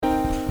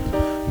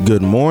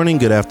Good morning,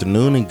 good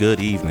afternoon, and good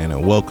evening,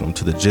 and welcome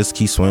to the Just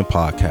Keep Swimming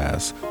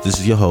podcast. This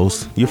is your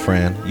host, your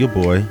friend, your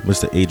boy,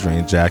 Mr.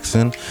 Adrian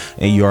Jackson,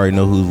 and you already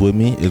know who's with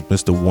me. It's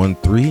Mr.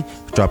 13,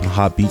 dropping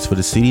hot beats for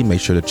the city. Make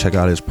sure to check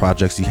out his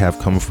projects he have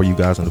coming for you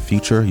guys in the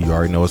future. You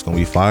already know it's going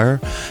to be fire.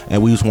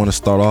 And we just want to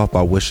start off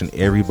by wishing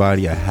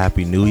everybody a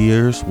happy New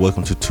Year's.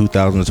 Welcome to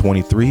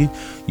 2023.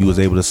 You was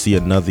able to see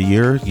another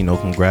year.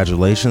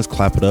 Congratulations.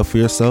 Clap it up for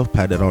yourself.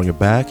 Pat that on your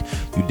back.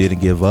 You didn't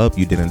give up.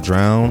 You didn't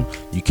drown.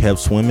 You kept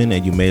swimming,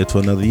 and you made it to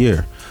another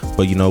year.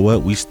 But you know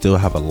what? We still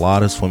have a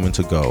lot of swimming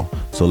to go.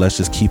 So let's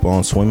just keep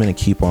on swimming and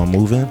keep on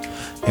moving.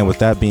 And with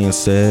that being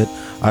said,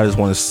 I just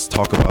want to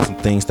talk about some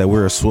things that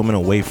we're swimming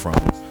away from.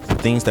 The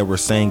things that we're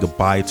saying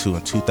goodbye to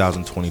in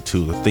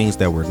 2022. The things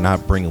that we're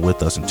not bringing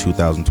with us in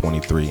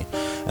 2023.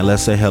 And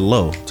let's say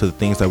hello to the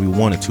things that we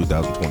want in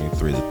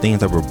 2023. The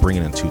things that we're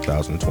bringing in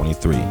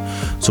 2023.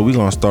 So we're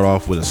going to start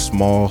off with a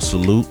small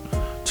salute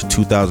to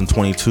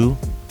 2022.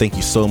 Thank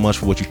you so much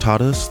for what you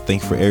taught us.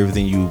 Thank you for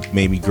everything you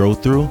made me grow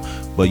through.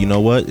 But you know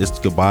what? It's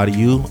goodbye to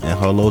you and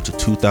hello to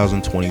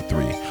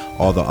 2023.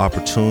 All the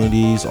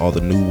opportunities, all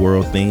the new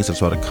world things that's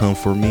about to come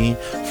for me,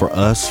 for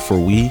us, for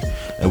we.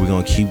 And we're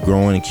going to keep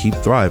growing and keep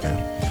thriving.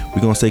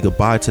 We're going to say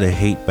goodbye to the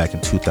hate back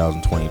in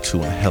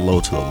 2022 and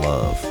hello to the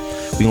love.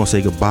 We're going to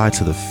say goodbye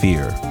to the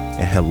fear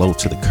and hello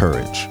to the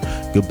courage.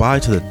 Goodbye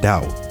to the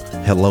doubt.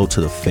 Hello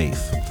to the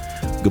faith.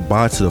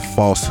 Goodbye to the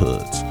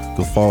falsehoods,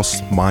 the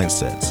false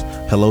mindsets.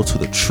 Hello to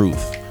the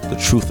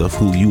truth of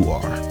who you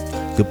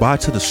are. Goodbye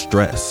to the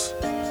stress.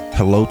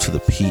 Hello to the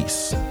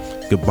peace.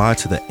 Goodbye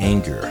to the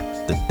anger,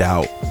 the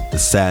doubt, the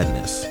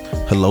sadness.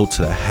 Hello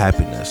to the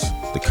happiness,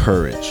 the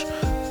courage,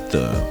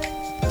 the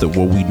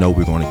what we know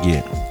we're going to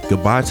get.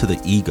 Goodbye to the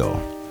ego.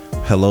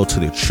 Hello to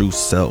the true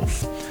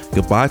self.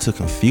 Goodbye to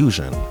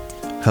confusion.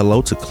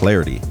 Hello to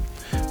clarity.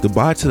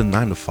 Goodbye to the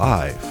 9 to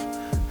 5.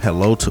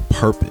 Hello to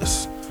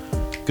purpose.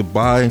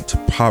 Goodbye to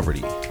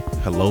poverty.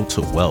 Hello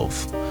to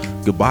wealth.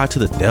 Goodbye to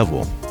the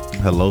devil.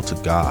 Hello to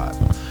God.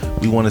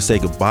 We want to say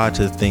goodbye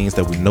to the things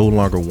that we no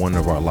longer want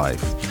of our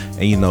life.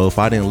 And if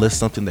I didn't list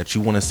something that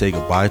you want to say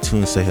goodbye to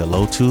and say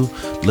hello to,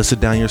 list it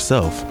down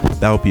yourself.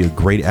 That would be a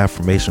great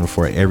affirmation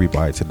for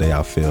everybody today,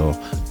 I feel.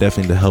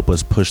 Definitely to help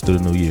us push through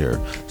the new year.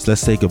 So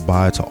let's say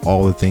goodbye to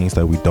all the things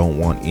that we don't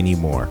want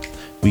anymore.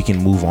 We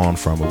can move on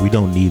from it. We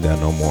don't need that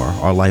no more.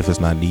 Our life is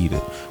not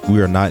needed.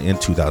 We are not in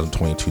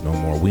 2022 no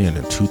more. We are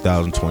in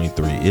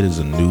 2023. It is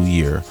a new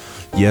year.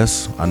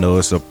 Yes, I know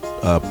it's a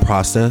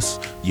process.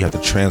 You have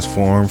to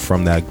transform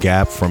from that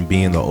gap from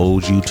being the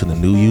old you to the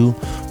new you.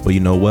 But you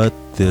know what?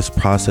 This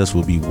process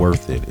will be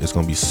worth it. It's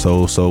going to be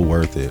so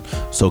worth it.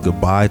 So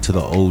goodbye to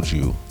the old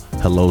you.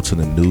 Hello to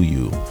the new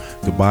you.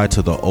 Goodbye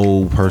to the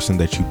old person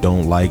that you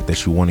don't like,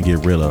 that you want to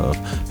get rid of.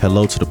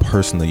 Hello to the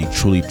person that you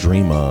truly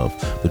dream of,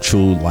 the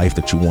true life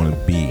that you want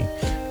to be.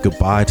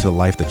 Goodbye to the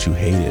life that you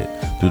hated,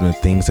 doing the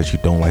things that you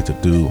don't like to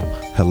do.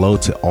 Hello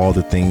to all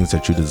the things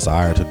that you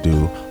desire to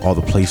do, all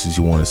the places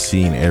you want to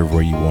see and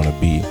everywhere you want to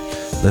be.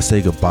 Let's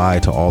say goodbye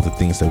to all the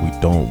things that we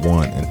don't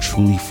want and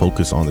truly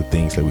focus on the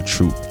things that we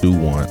do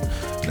want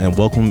and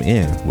welcome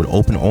in with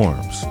open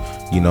arms.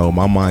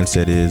 My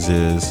mindset is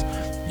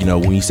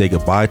when you say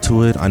goodbye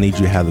to it, I need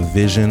you to have the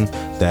vision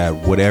that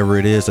whatever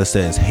it is that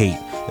says hate,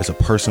 it's a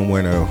person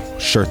wearing a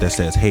shirt that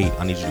says hate.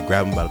 I need you to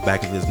grab him by the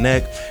back of his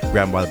neck,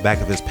 grab him by the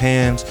back of his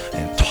pants,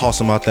 and toss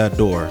him out that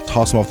door,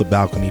 toss him off the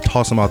balcony,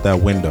 toss him out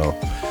that window.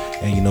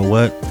 And you know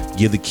what?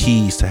 Give the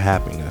keys to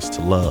happiness,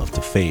 to love,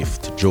 to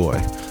faith, to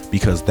joy,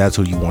 because that's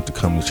who you want to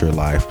come into your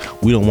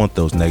life. We don't want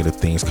those negative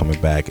things coming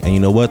back. And you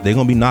know what? They're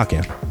going to be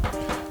knocking.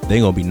 They're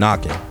going to be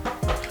knocking,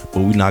 but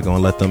we're not going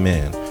to let them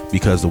in.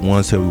 Because the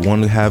ones that we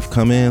want to have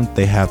come in,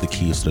 they have the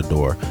keys to the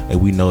door.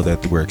 And we know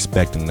that we're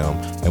expecting them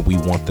and we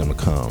want them to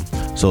come.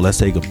 So let's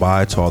say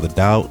goodbye to all the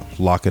doubt,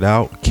 lock it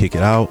out, kick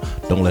it out.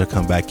 Don't let it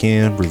come back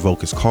in,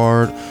 revoke its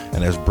card.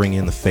 And let's bring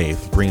in the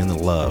faith, bring in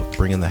the love,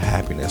 bring in the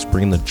happiness,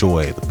 bring in the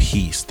joy, the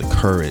peace, the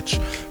courage,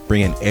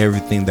 bring in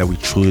everything that we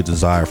truly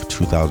desire for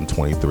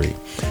 2023.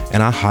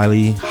 And I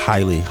highly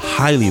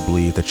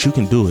believe that you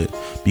can do it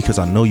because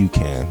I know you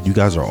can. You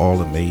guys are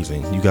all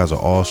amazing. You guys are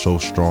all so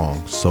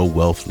strong, so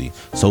wealthy,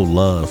 so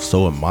loved,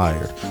 so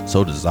admired,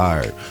 so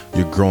desired.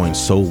 You're growing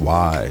so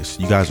wise.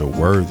 You guys are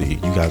worthy.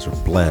 You guys are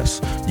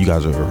blessed. You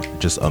guys are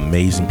just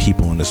amazing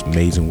people in this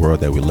amazing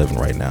world that we live in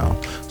right now.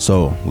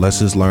 So let's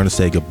just learn to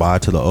say goodbye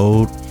to the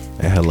old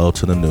and hello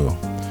to the new.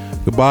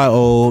 Goodbye,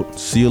 old.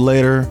 See you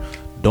later.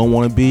 Don't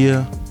want to be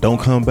you. Don't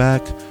come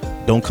back.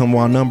 Don't come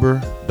on my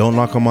number. Don't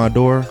knock on my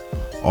door.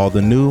 All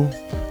the new.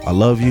 I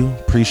love you.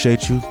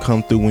 Appreciate you.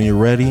 Come through when you're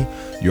ready.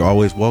 You're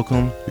always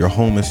welcome. Your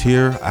home is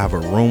here. I have a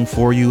room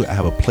for you. I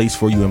have a place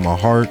for you in my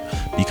heart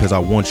because I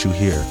want you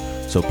here.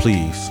 So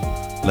please,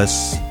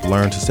 let's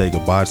learn to say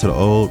goodbye to the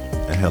old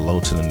and hello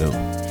to the new.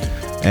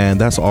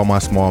 And that's all my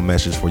small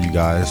message for you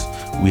guys.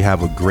 We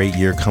have a great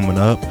year coming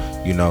up.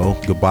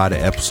 Goodbye to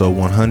episode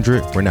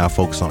 100. We're now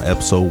focused on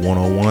episode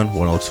 101,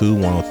 102,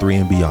 103,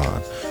 and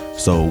beyond.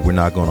 So we're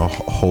not going to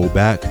hold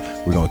back.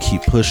 We're going to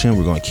keep pushing.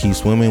 We're going to keep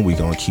swimming. We're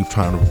going to keep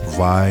trying to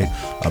provide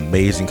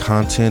amazing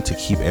content to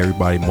keep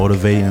everybody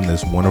motivated in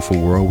this wonderful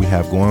world we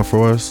have going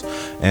for us.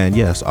 And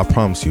yes, I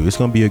promise you, it's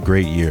going to be a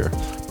great year.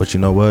 But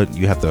you know what?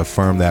 You have to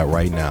affirm that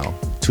right now.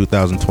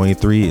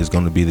 2023 is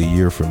going to be the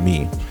year for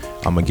me.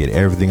 I'm going to get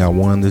everything I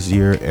want this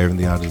year,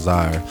 everything I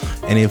desire.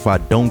 And if I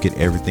don't get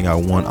everything I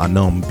want, I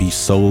know I'm going to be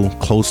so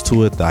close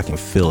to it that I can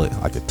feel it.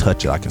 I can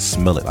touch it. I can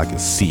smell it. I can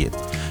see it.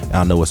 And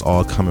I know it's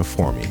all coming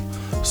for me.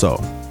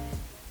 So,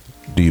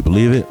 do you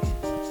believe it?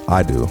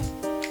 I do.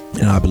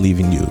 And I believe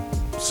in you.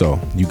 So,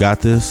 you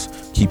got this.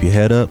 Keep your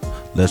head up.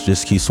 Let's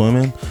just keep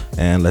swimming.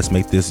 And let's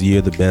make this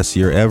year the best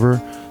year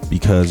ever.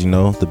 Because, you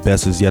know, the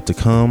best is yet to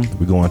come.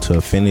 We're going to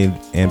infinity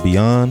and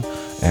beyond.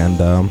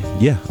 And,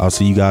 yeah, I'll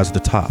see you guys at the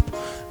top.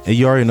 And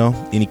you already know,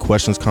 any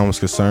questions, comments,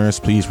 concerns,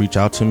 please reach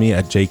out to me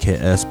at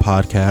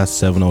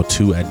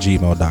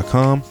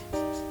jkspodcast702@gmail.com.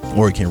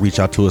 Or you can reach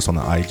out to us on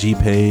the IG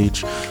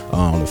page,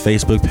 on the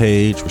Facebook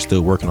page. We're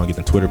still working on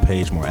getting the Twitter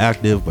page more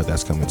active, but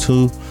that's coming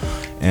too.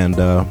 And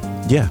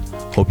yeah,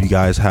 hope you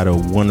guys had a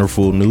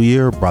wonderful new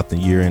year, brought the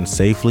year in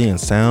safely and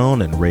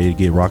sound and ready to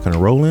get rocking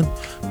and rolling.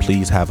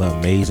 Please have an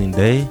amazing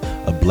day,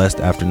 a blessed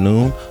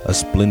afternoon, a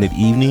splendid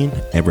evening.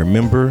 And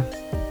remember,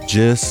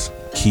 just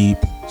keep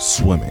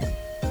swimming.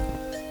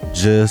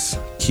 Just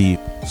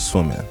keep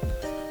swimming.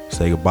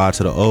 Say goodbye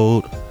to the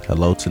old,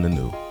 hello to the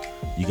new.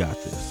 You got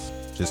this.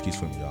 Just keep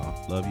swimming, y'all.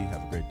 Love you.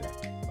 Have a great day.